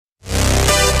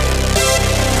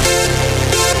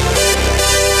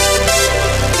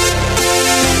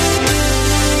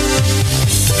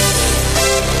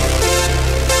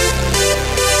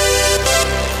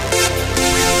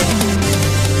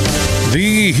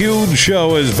Huge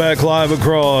Show is back live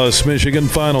across Michigan.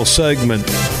 Final segment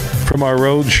from our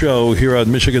road show here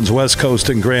on Michigan's West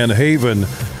Coast in Grand Haven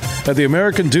at the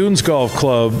American Dunes Golf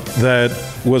Club. That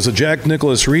was a Jack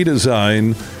Nicklaus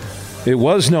redesign. It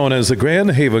was known as the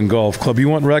Grand Haven Golf Club. You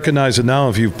won't recognize it now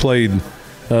if you've played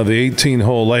the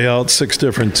 18-hole layout, 6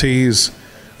 different tees.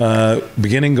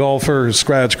 Beginning golfer,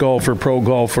 scratch golfer, pro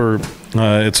golfer,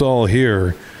 it's all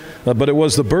here. But it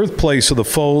was the birthplace of the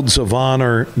Folds of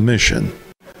Honor mission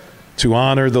to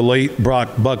honor the late Brock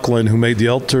Buckland, who made the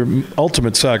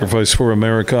ultimate sacrifice for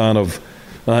America out of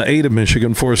Ada,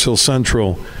 Michigan, Forest Hill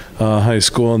Central High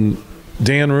School. And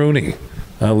Dan Rooney,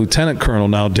 Lieutenant Colonel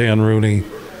now Dan Rooney,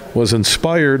 was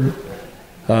inspired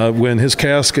when his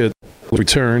casket was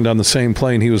returned on the same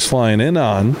plane he was flying in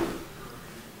on.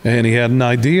 And he had an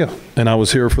idea. And I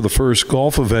was here for the first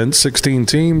golf event, 16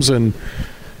 teams, and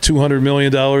 $200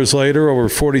 million later, over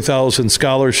 40,000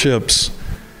 scholarships.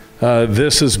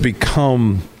 This has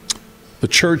become the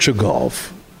Church of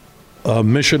Golf, a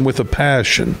mission with a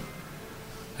passion.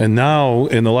 And now,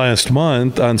 in the last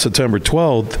month, on September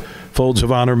 12th, Folds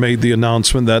of Honor made the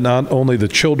announcement that not only the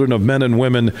children of men and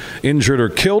women injured or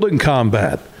killed in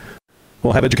combat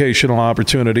will have educational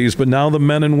opportunities, but now the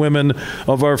men and women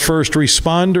of our first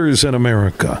responders in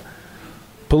America,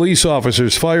 police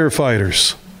officers,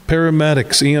 firefighters,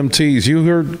 paramedics, EMTs. You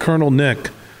heard Colonel Nick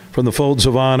from the Folds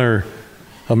of Honor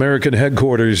American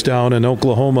headquarters down in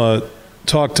Oklahoma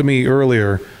talk to me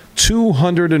earlier.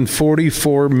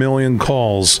 244 million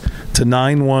calls to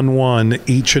 911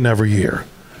 each and every year.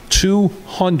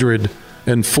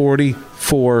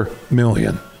 244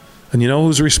 million. And you know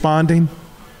who's responding?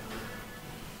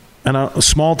 And a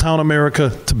small town America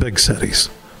to big cities.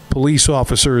 Police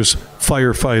officers,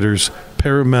 firefighters,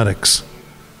 paramedics,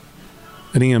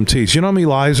 and EMTs. You know how many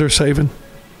lives they're saving?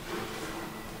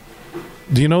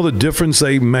 Do you know the difference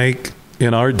they make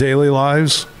in our daily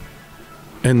lives?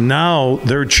 And now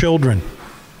their children,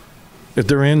 if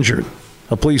they're injured,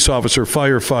 a police officer,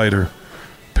 firefighter,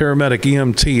 paramedic,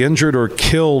 EMT, injured or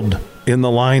killed in the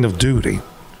line of duty,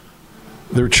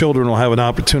 their children will have an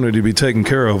opportunity to be taken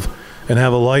care of and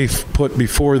have a life put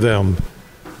before them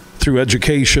through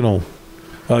educational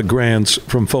grants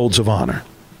from Folds of Honor.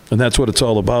 And that's what it's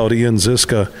all about. Ian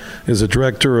Ziska is a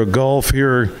director of golf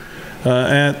here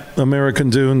at American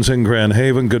Dunes in Grand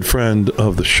Haven, good friend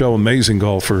of the show, amazing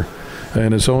golfer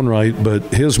in his own right.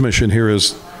 But his mission here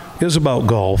is about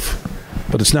golf,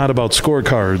 but it's not about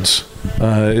scorecards.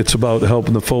 It's about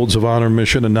helping the Folds of Honor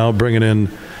mission and now bringing in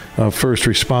first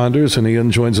responders. And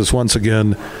Ian joins us once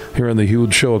again here on the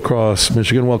Huge Show across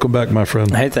Michigan. Welcome back, my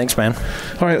friend. Hey, thanks, man.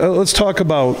 All right, let's talk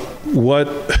about what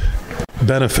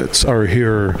benefits are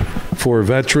here for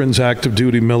veterans, active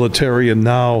duty military, and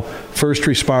now first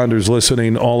responders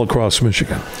listening all across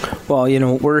Michigan. Well, you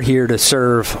know, we're here to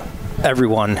serve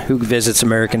everyone who visits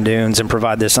American Dunes and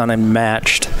provide this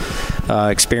unmatched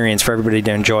experience for everybody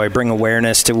to enjoy, bring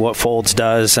awareness to what Folds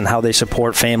does and how they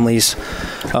support families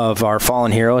of our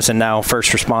fallen heroes and now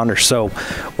first responders. So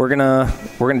we're gonna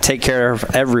take care of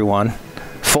everyone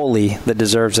fully that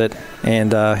deserves it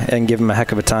and give them a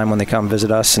heck of a time when they come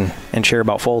visit us and share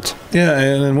about Folds. Yeah,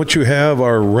 and what you have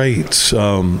are rates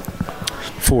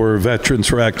for veterans,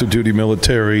 for active duty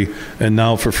military, and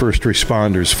now for first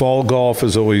responders. Fall golf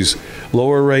is always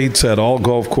lower rates at all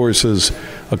golf courses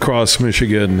across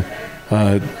Michigan.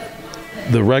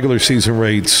 The regular season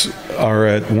rates are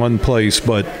at one place,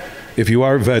 but if you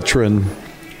are veteran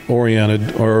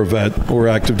oriented or a vet or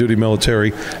active duty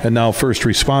military, and now first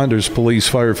responders, police,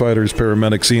 firefighters,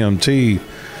 paramedics, EMT,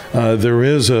 there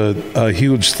is a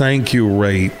huge thank you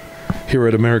rate here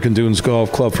at American Dunes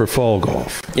Golf Club for fall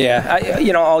golf. Yeah,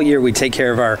 all year we take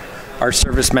care of our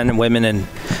servicemen and women and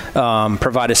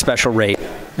provide a special rate,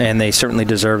 and they certainly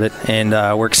deserve it. And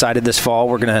we're excited this fall.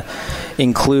 We're going to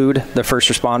include the first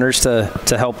responders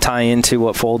to help tie into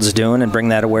what Folds is doing and bring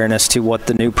that awareness to what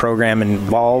the new program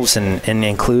involves and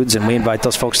includes. And we invite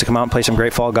those folks to come out and play some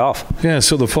great fall golf. Yeah,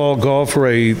 so the fall golf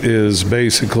rate is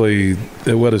basically,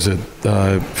 what is it,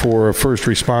 for a first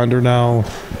responder now?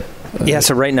 Yeah,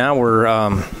 so right now we're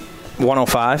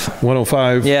 105.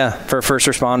 105? Yeah, for first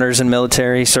responders and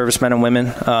military, servicemen and women.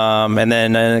 And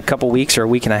then in a couple weeks or a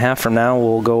week and a half from now,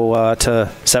 we'll go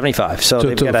to 75. So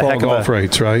they've got a heck of golf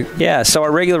rates, right? Yeah, so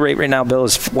our regular rate right now, Bill,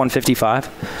 is 155.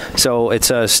 So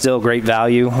it's still great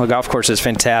value. The golf course is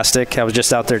fantastic. I was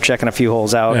just out there checking a few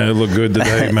holes out. Yeah, it looked good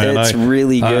today, man. It's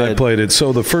really good. I played it.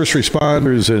 So the first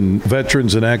responders and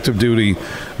veterans and active duty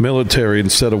military,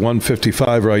 instead of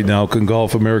 155 right now, can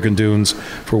golf American Dunes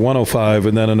for 105,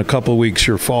 and then in a couple weeks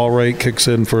your fall rate kicks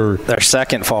in for their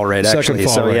second fall rate, actually.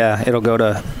 Yeah, it'll go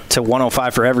to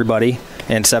 105 for everybody,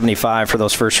 and $75 for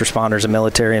those first responders and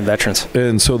military and veterans.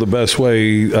 And so the best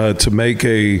way to make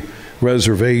a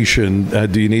reservation,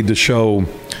 do you need to show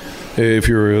if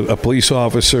you're a police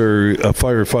officer, a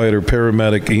firefighter,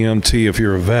 paramedic, EMT, if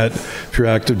you're a vet, if you're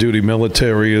active duty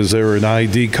military, is there an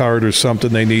ID card or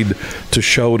something they need to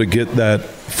show to get that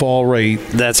fall rate?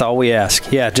 That's all we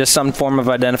ask. Yeah, just some form of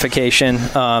identification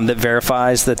that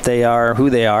verifies that they are who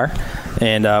they are,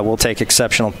 and we'll take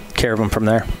exceptional care of them from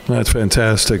there. That's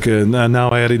fantastic. And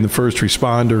now adding the first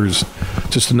responders,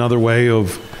 just another way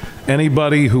of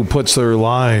anybody who puts their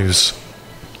lives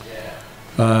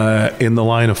in the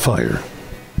line of fire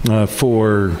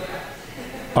for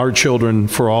our children,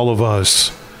 for all of us.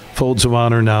 Folds of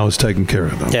Honor now is taking care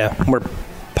of them. Yeah, we're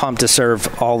pumped to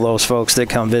serve all those folks that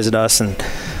come visit us and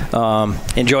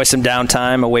enjoy some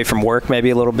downtime away from work maybe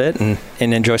a little bit and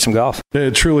enjoy some golf.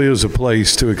 It truly is a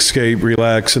place to escape,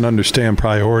 relax, and understand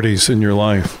priorities in your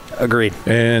life. Agreed.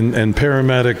 And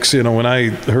paramedics, when I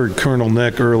heard Colonel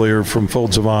Nick earlier from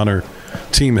Folds of Honor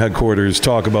team headquarters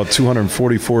talk about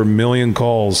 244 million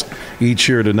calls each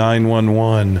year to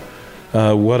 911,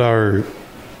 what our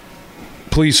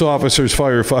police officers,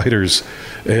 firefighters,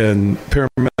 and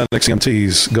paramedics,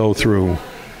 EMTs go through.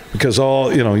 Because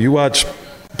you watch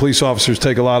police officers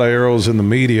take a lot of arrows in the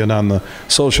media and on the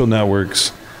social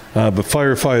networks, but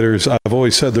firefighters, I've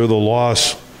always said they're the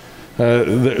lost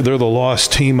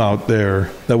team out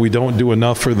there, that we don't do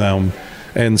enough for them.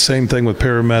 And same thing with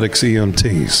paramedics,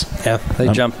 EMTs. Yeah,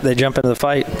 they jump into the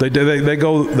fight. They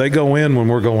go in when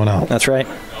we're going out. That's right.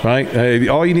 Right? Hey,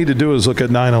 all you need to do is look at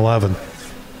 9/11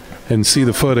 and see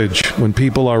the footage when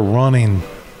people are running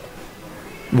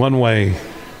one way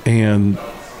and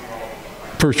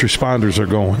first responders are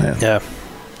going in. Yeah.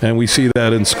 And we see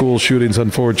that in school shootings,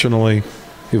 unfortunately.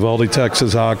 Uvalde,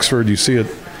 Texas, Oxford, you see it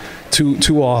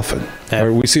too often. Yeah.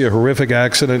 Or we see a horrific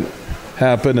accident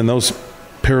happen, and those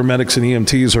paramedics and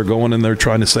EMTs are going in there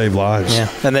trying to save lives. Yeah,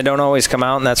 and they don't always come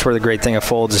out, and that's where the great thing of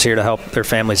Folds is here to help their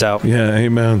families out. Yeah,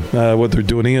 amen. What they're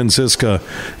doing. Ian Ziska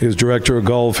is director of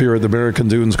golf here at the American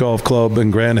Dunes Golf Club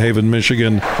in Grand Haven,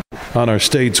 Michigan, on our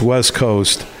state's west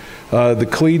coast. The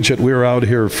collegiate, we were out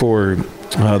here for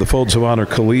the Folds of Honor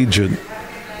Collegiate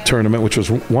tournament, which was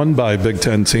won by a Big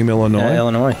Ten team, Illinois. Yeah,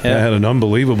 Illinois, yeah. Had an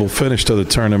unbelievable finish to the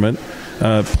tournament.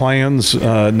 Plans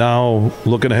now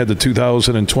looking ahead to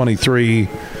 2023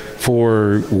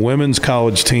 for women's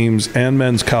college teams and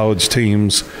men's college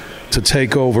teams to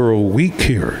take over a week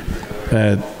here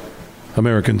at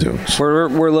American Dunes.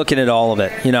 We're looking at all of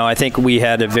it. I think we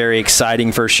had a very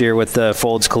exciting first year with the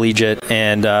Folds Collegiate,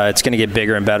 and it's going to get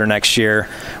bigger and better next year.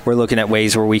 We're looking at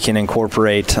ways where we can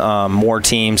incorporate more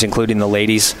teams, including the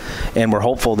ladies, and we're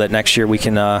hopeful that next year we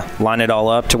can line it all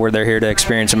up to where they're here to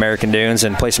experience American Dunes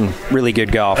and play some really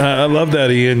good golf. I love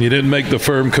that, Ian. You didn't make the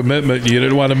firm commitment. You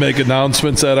didn't want to make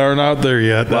announcements that aren't out there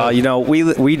yet. Well,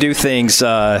 we do things.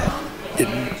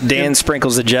 Dan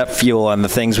sprinkles the jet fuel on the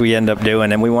things we end up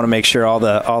doing, and we want to make sure all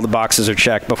the boxes are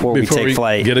checked before we take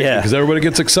flight. Because everybody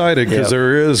gets excited because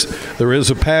there is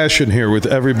a passion here with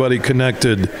everybody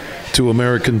connected to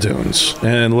American Dunes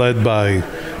and led by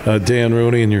Dan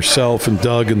Rooney and yourself and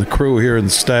Doug and the crew here and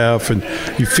the staff, and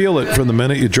you feel it from the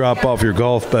minute you drop off your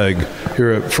golf bag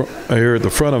here at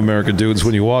the front of American Dunes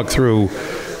when you walk through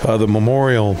the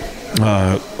memorial.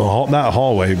 Not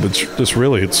hallway, but just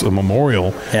really it's a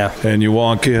memorial. Yeah. And you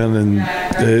walk in,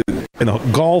 and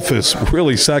golf is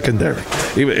really secondary.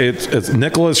 It's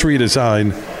Nicholas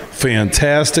redesigned,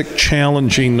 fantastic,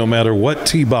 challenging, no matter what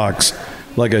tee box.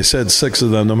 Like I said, 6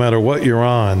 of them, no matter what you're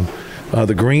on.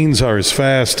 The greens are as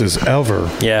fast as ever.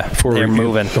 Yeah, they're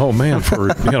moving. Oh man, for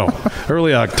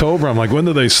early October, I'm like, when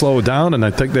do they slow down? And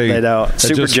I think they don't.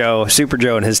 Super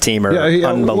Joe, and his team are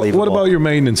unbelievable. What about your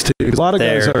maintenance team? A lot of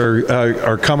guys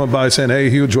are coming by saying, "Hey,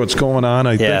 Huge, what's going on?"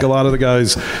 I think a lot of the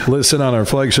guys listen on our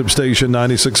flagship station,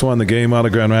 96.1 The Game out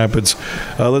of Grand Rapids.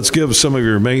 Let's give some of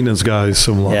your maintenance guys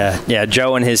some love. Yeah.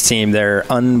 Joe and his team, they're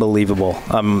unbelievable.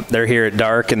 They're here at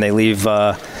dark, and they leave.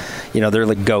 They're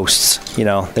like ghosts.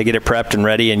 They get it prepped and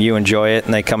ready, and you enjoy it,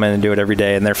 and they come in and do it every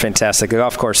day, and they're fantastic. The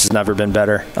golf course has never been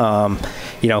better.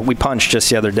 We punched just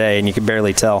the other day, and you could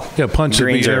barely tell. Yeah, punch the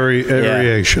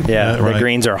aeration. Yeah, right. The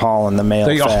greens are hauling the mail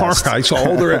fast. I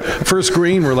saw first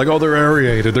green, we're like, they're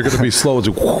aerated. They're going to be slow. It's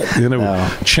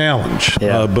a challenge.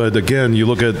 Yeah. But again, you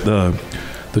look at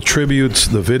the tributes,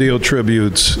 the video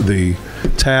tributes, the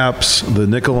taps, the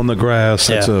nickel in the grass.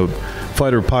 That's a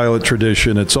fighter pilot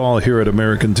tradition. It's all here at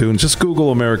American Dunes. Just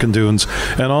Google American Dunes.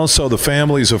 And also the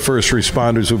families of first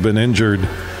responders who've been injured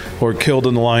or killed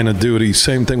in the line of duty.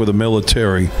 Same thing with the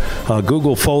military.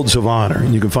 Google Folds of Honor,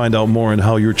 and you can find out more on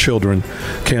how your children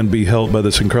can be helped by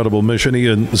this incredible mission.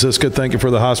 Ian Ziska, thank you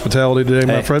for the hospitality today,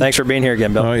 my friend. Thanks for being here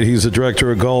again, Bill. All right, he's the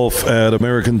director of golf at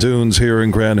American Dunes here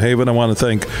in Grand Haven. I want to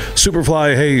thank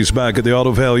Superfly Hayes back at the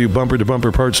Auto Value Bumper to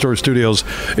Bumper Parts Store Studios.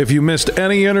 If you missed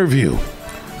any interview,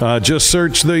 just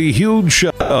search The Huge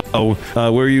Show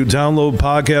where you download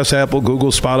podcasts, Apple,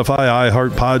 Google, Spotify,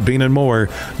 iHeart, Podbean, and more.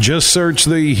 Just search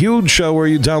The Huge Show where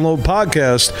you download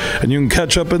podcasts, and you can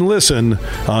catch up and listen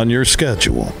on your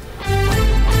schedule.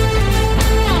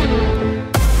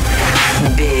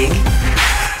 Big,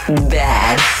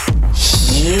 bad,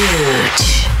 huge.